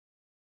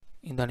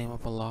In the name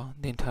of Allah,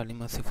 the entirely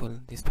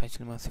merciful, the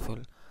especially merciful,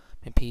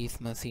 may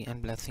peace, mercy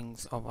and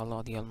blessings of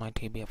Allah the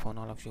Almighty be upon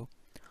all of you.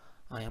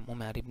 I am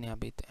Umar ibn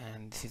Abid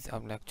and this is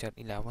our lecture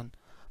 11,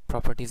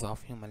 Properties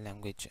of Human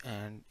Language,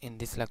 and in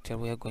this lecture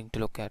we are going to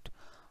look at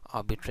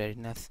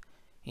arbitrariness.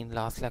 In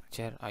last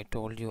lecture I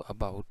told you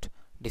about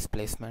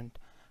displacement,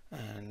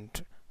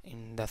 and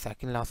in the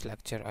second last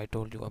lecture I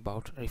told you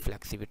about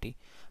reflexivity,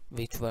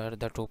 which were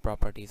the two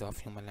properties of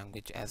human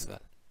language as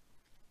well.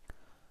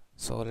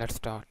 So let's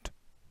start.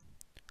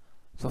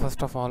 So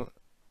first of all,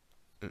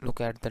 look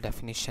at the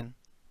definition.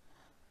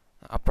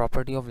 A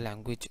property of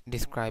language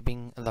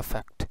describing the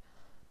fact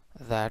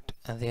that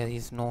there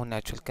is no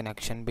natural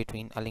connection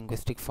between a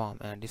linguistic form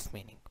and its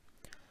meaning.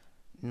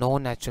 No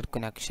natural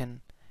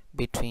connection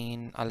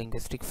between a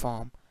linguistic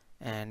form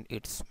and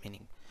its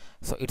meaning.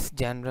 So it's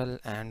general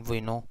and we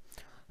know.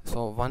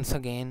 So once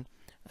again,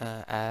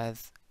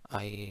 as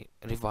I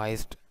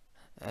revised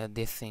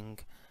this thing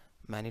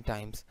many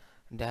times,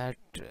 that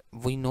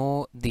we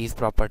know these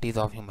properties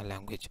of human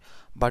language,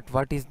 but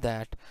what is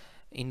that?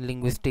 In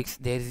linguistics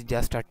there is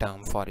just a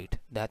term for it,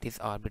 that is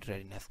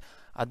arbitrariness.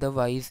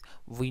 Otherwise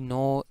we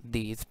know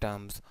these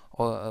terms,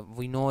 or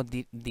we know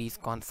these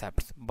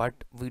concepts, but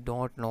we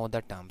don't know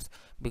the terms,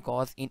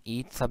 because in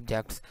each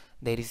subjects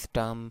there is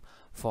term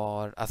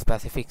for a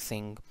specific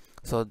thing.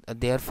 So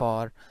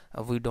therefore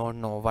we don't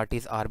know what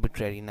is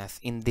arbitrariness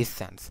in this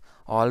sense.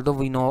 Although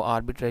we know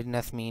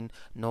arbitrariness mean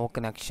no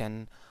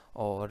connection,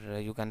 or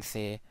you can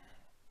say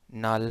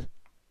null,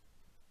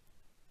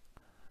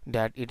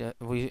 that it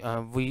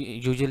we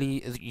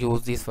usually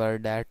use this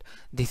word that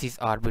this is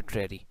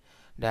arbitrary,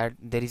 that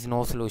there is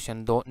no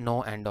solution, though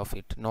no end of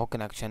it, no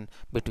connection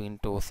between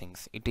two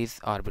things, it is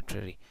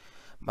arbitrary.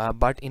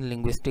 But in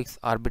linguistics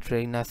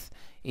arbitrariness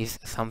is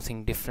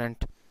something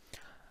different.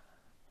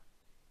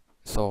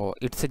 So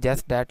it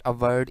suggests that a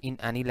word in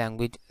any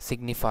language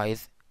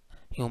signifies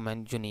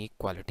human unique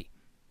quality.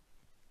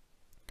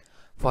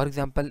 For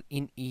example,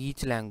 in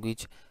each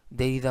language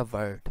there is a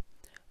word,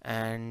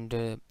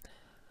 and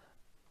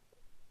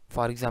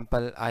for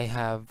example, I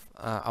have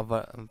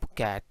our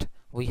cat.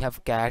 We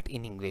have cat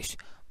in English,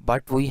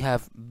 but we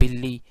have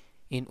billi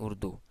in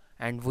Urdu,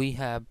 and we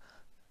have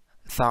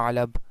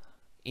salab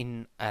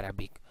in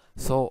Arabic.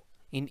 So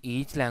in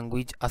each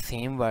language a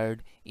same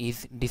word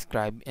is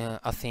described,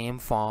 a same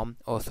form,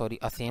 or sorry,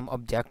 a same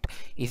object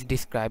is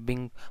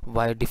describing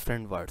by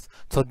different words.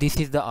 So this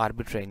is the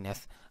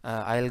arbitrariness.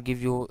 I'll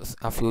give you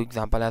a few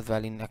examples as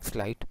well in next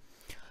slide.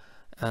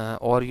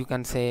 Or you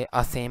can say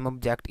a same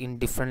object in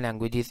different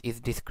languages is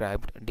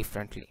described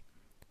differently.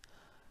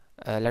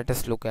 Let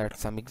us look at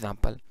some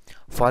example.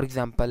 For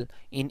example,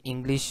 in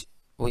English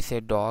we say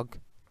dog,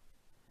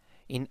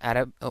 in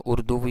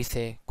Urdu we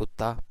say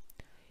kutta,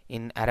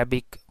 in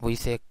Arabic we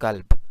say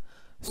kalb.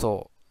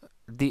 So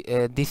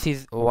this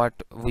is what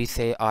we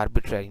say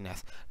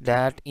arbitrariness,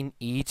 that in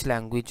each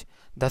language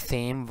the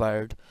same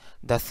word,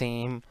 the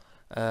same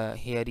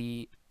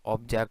hairy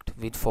object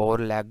with 4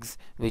 legs,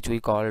 which we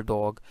call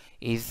dog,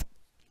 is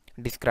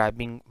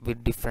describing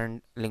with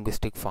different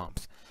linguistic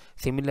forms.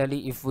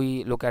 Similarly, if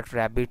we look at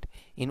rabbit,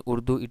 in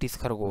Urdu it is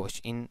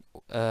khargosh, in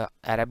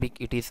Arabic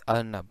it is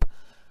arnab,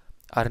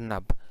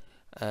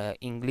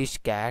 English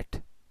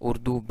cat,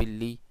 Urdu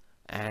billi,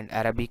 and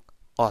Arabic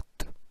ot.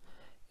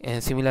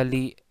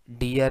 Similarly,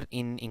 deer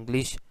in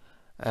English,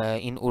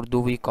 in Urdu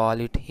we call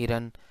it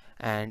hiran,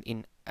 and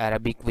in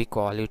Arabic we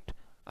call it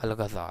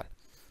al-ghazal.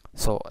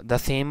 So the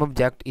same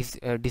object is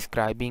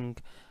describing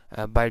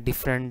by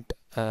different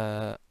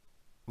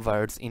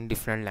words in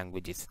different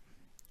languages.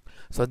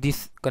 So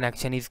this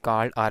connection is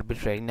called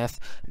arbitrariness,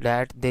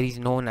 that there is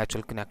no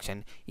natural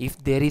connection. If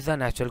there is a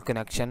natural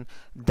connection,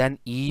 then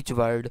each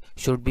word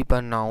should be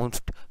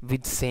pronounced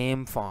with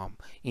same form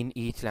in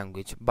each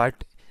language,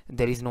 but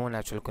there is no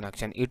natural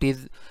connection. It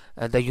is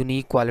the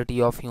unique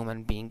quality of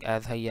human being,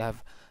 as I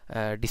have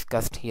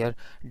discussed here,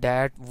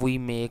 that we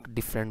make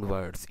different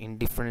words in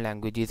different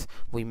languages,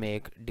 we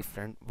make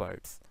different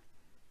words.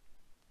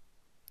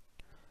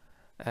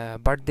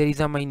 But there is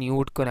a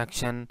minute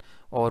connection,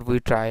 or we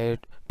try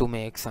to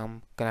make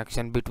some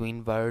connection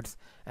between words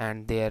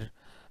and their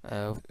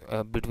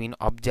between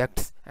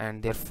objects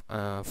and their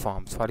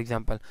forms. For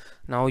example,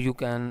 now you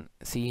can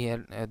see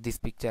here this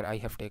picture I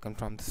have taken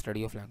from the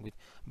study of language,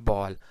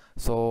 ball.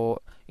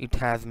 So it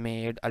has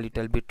made a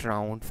little bit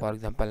round, for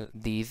example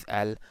these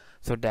L,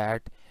 so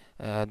that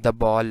the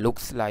ball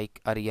looks like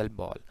a real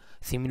ball.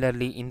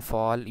 Similarly, in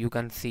fall you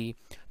can see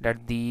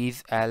that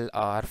these L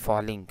are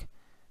falling,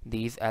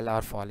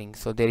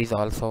 so there is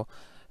also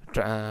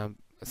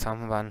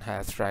someone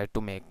has tried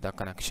to make the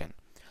connection.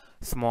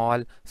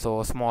 Small,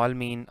 so small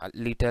mean a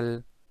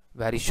little,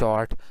 very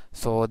short,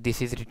 so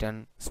this is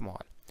written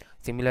small.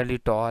 Similarly,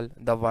 tall,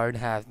 the word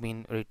has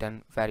been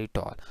written very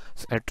tall,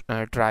 so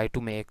try to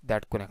make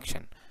that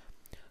connection.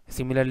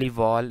 Similarly,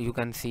 wall, you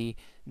can see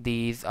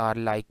these are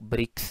like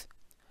bricks,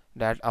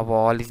 that a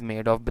wall is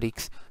made of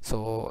bricks,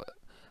 so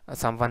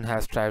someone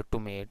has tried to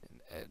make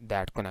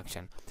that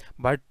connection.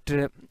 But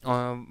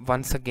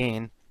once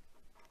again,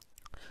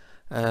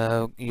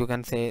 you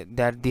can say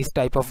that this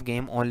type of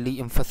game only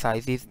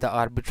emphasizes the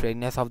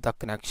arbitrariness of the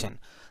connection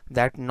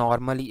that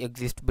normally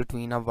exists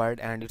between a word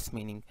and its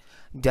meaning.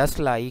 Just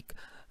like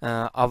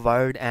a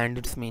word and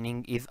its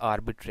meaning is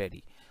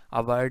arbitrary,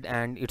 a word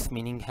and its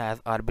meaning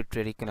has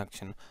arbitrary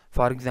connection.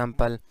 For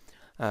example,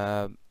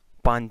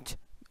 punch,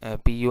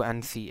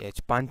 punch,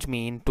 punch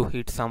mean to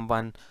hit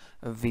someone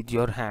with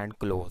your hand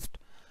closed.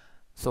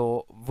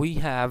 So we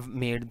have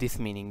made this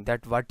meaning,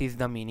 that what is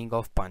the meaning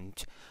of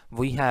punch.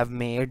 We have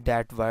made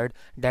that word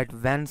that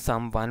when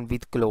someone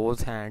with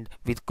closed hand,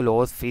 with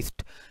closed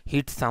fist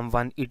hits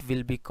someone, it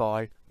will be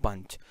called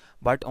punch.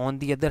 But on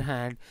the other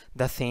hand,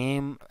 the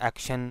same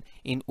action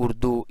in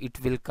Urdu,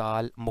 it will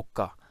call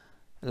mukka,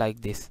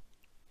 like this.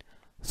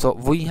 So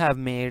we have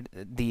made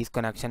these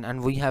connection,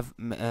 and we have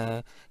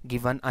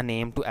given a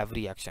name to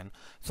every action.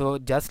 So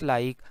just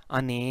like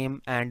a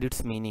name and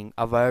its meaning,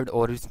 a word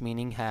or its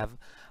meaning have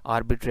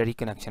arbitrary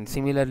connection,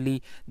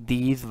 similarly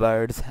these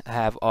words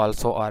have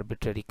also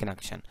arbitrary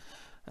connection.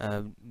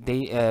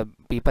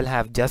 People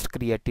have just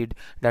created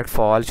that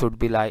fall should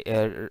be like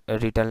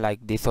written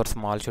like this, or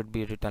small should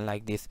be written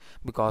like this,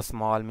 because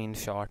small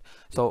means short.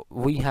 So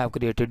we have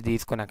created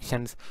these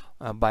connections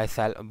by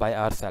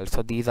ourselves.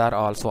 So these are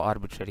also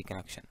arbitrary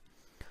connection.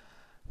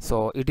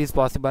 So it is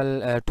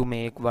possible to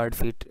make word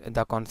fit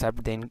the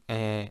concept, then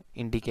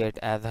indicate,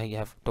 as I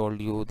have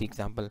told you the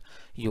example.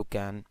 You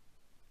can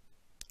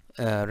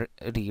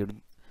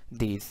read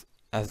these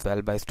as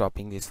well by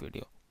stopping this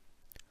video.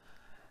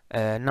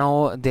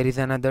 Now there is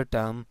another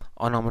term,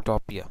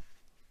 onomatopoeia.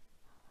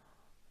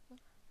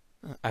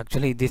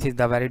 Actually this is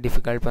the very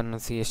difficult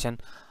pronunciation,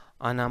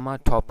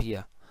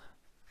 onomatopoeia.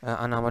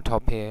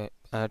 Onomatopoeia,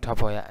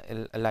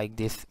 like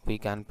this we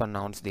can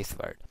pronounce this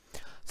word.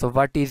 So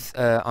what is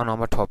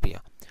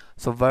onomatopoeia?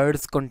 So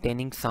words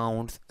containing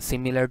sounds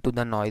similar to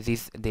the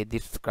noises they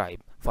describe.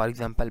 For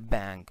example,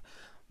 bang.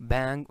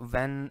 Bang,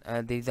 when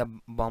there is a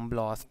bomb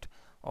blast,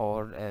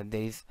 or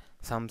there is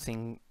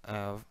something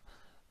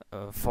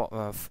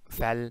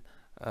fell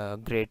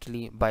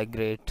greatly by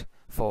great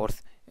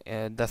force,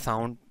 the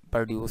sound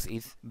produced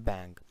is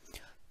bang.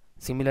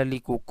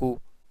 Similarly, cuckoo,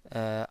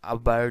 a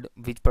bird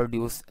which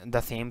produce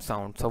the same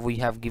sound. So we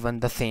have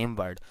given the same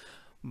word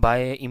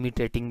by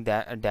imitating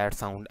that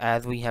sound,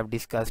 as we have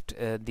discussed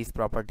this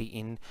property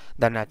in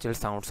the natural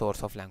sound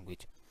source of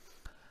language,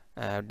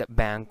 the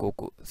bang,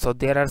 cuckoo. So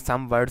there are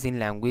some words in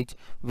language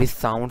with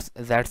sounds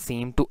that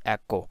seem to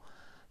echo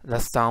the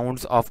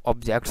sounds of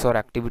objects or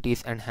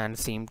activities, and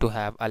hence seem to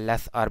have a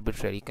less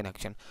arbitrary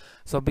connection.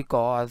 So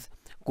because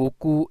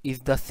cuckoo is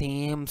the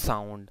same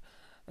sound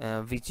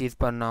which is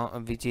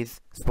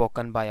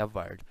spoken by a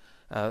word,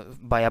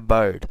 by a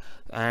bird,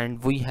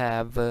 and we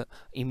have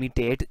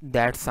imitate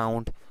that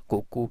sound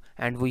cuckoo,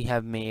 and we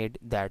have made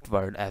that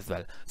word as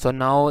well. So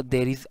now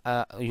there is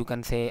you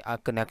can say a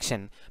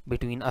connection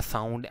between a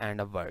sound and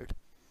a word.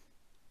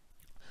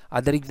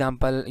 Other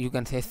example, you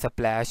can say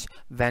splash,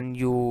 when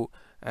you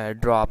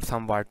drop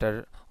some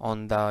water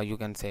on the, you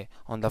can say,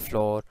 on the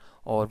floor,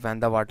 or when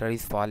the water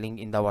is falling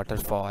in the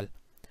waterfall,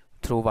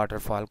 through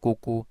waterfall.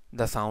 Cuckoo,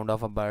 the sound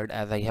of a bird,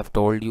 as I have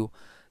told you.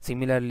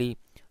 Similarly,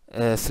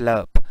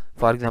 slurp,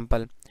 for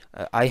example,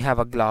 I have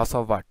a glass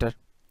of water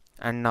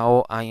and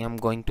now I am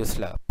going to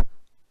slurp.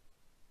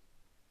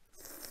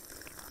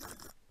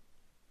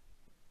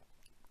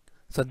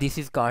 So this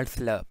is called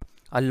slurp,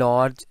 a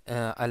loud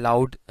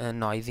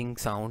noising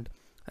sound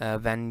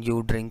when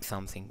you drink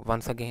something.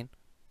 Once again,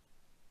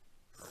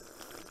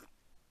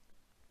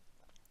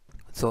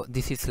 so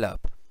this is slurp.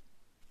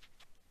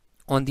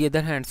 On the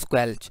other hand,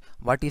 squelch.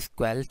 What is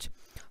squelch?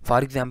 For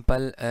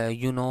example,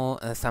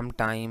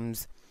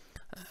 sometimes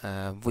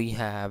we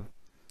have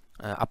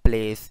a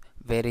place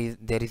where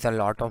there is a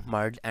lot of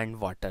mud and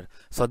water.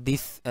 So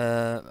this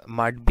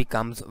mud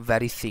becomes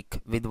very thick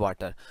with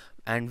water,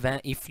 and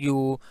if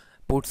you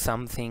put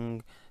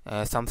something,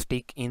 some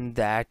stick in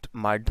that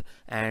mud,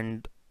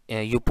 and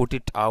you put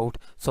it out,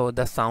 so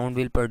the sound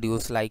will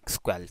produce like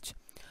squelch.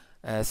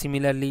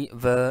 Similarly,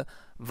 the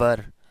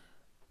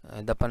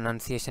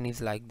pronunciation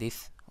is like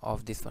this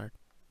of this word.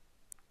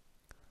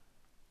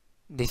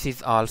 This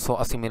is also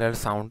a similar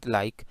sound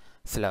like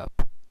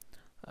slurp.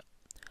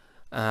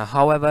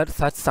 However,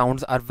 such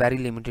sounds are very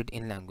limited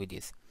in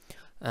languages.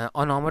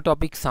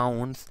 Onomatopoeic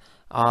sounds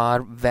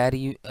are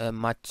very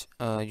much,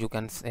 you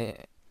can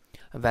say,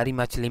 very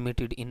much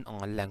limited in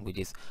all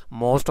languages.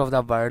 Most of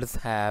the words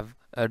have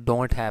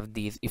don't have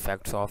these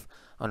effects of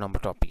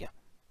onomatopoeia.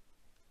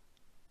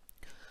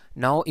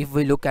 Now if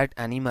we look at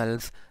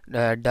animals,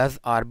 does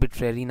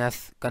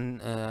arbitrariness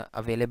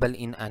available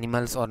in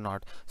animals or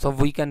not? So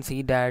we can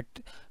see that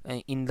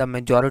in the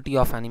majority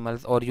of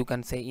animals, or you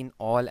can say in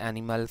all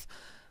animals,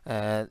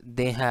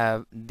 they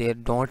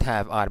don't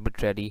have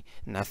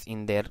arbitrariness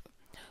in their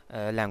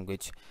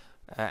language,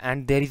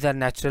 and there is a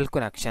natural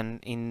connection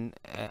in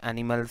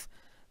animals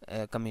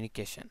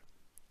communication,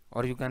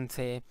 or you can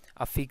say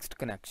a fixed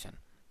connection.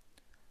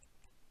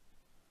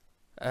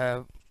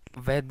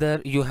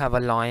 Whether you have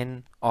a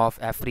lion of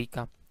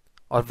Africa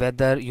or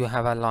whether you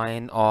have a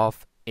lion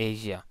of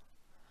Asia,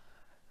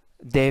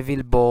 they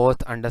will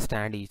both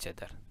understand each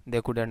other.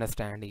 They could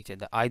understand each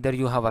other. Either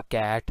you have a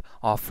cat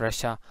of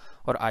Russia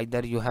or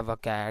either you have a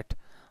cat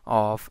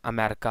of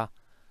America,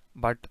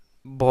 but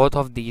both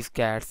of these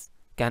cats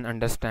can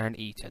understand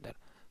each other.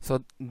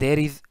 So there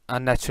is a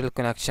natural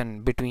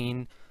connection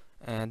between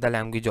the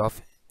language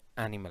of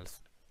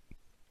animals.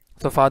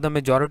 So for the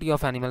majority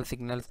of animal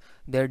signals,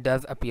 there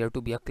does appear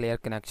to be a clear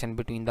connection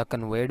between the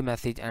conveyed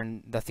message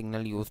and the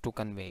signal used to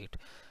convey it.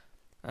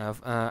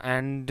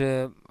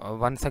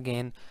 Once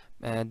again,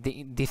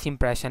 this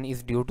impression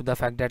is due to the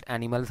fact that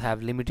animals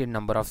have limited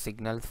number of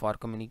signals for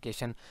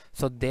communication,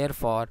 so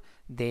therefore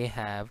they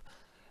have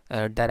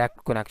a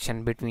direct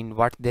connection between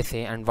what they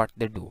say and what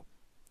they do.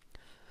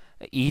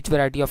 Each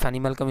variety of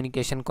animal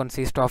communication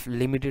consists of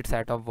limited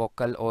set of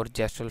vocal or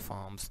gestural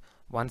forms.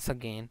 Once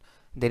again,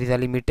 there is a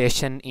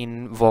limitation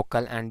in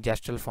vocal and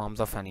gestural forms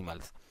of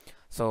animals,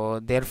 so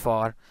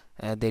therefore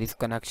there is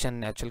connection,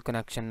 natural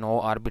connection,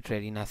 no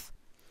arbitrariness,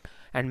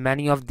 and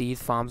many of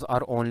these forms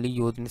are only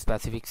used in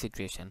specific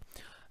situation.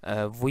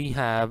 We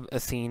have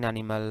seen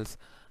animals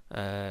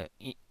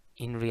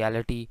in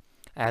reality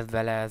as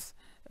well as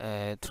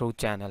through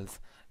channels,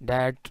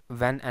 that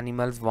when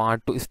animals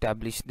want to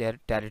establish their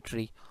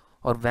territory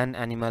or when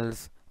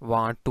animals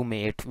want to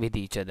mate with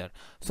each other,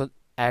 so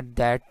at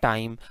that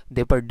time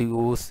they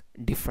produce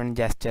different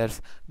gestures,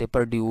 they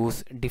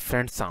produce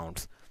different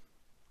sounds.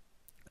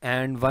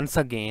 And once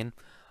again,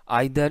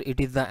 either it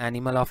is the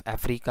animal of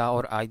Africa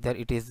or either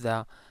it is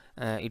the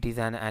it is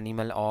an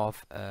animal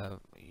of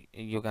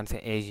you can say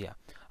Asia.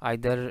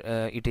 Either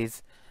it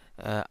is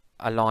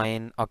a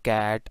lion, a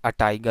cat, a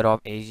tiger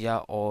of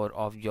Asia or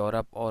of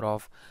Europe or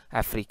of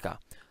Africa.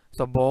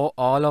 So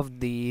all of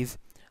these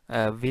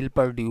will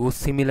produce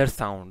similar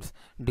sounds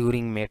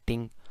during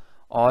mating.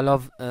 All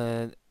of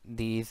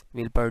these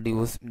will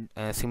produce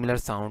similar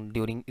sound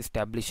during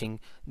establishing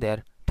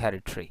their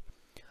territory.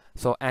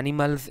 So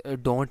animals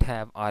don't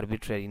have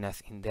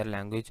arbitrariness in their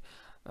language,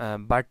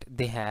 but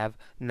they have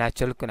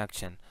natural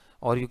connection,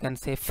 or you can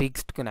say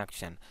fixed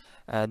connection.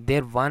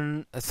 Their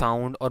one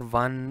sound or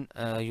one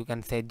you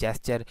can say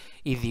gesture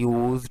is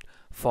used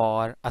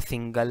for a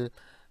single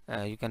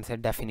you can say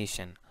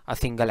definition, a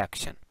single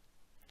action.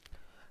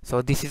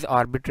 So this is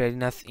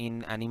arbitrariness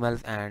in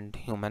animals and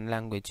human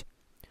language.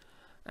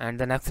 And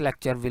the next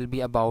lecture will be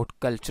about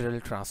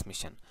cultural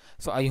transmission.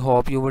 So I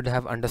hope you would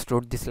have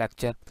understood this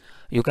lecture.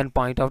 You can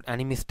point out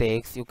any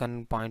mistakes, you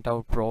can point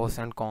out pros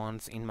and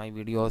cons in my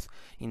videos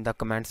in the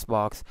comments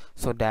box,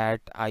 so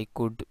that I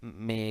could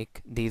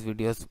make these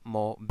videos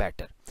more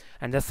better.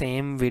 And the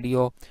same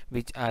video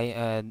which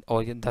I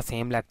or the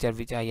same lecture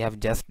which I have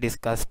just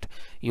discussed,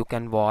 you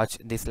can watch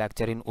this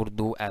lecture in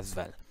Urdu as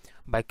well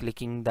by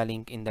clicking the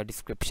link in the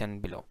description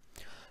below.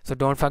 So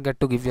don't forget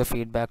to give your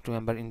feedback.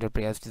 Remember, in your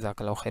prayers,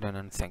 Jazakallahu khairan,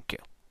 and thank you.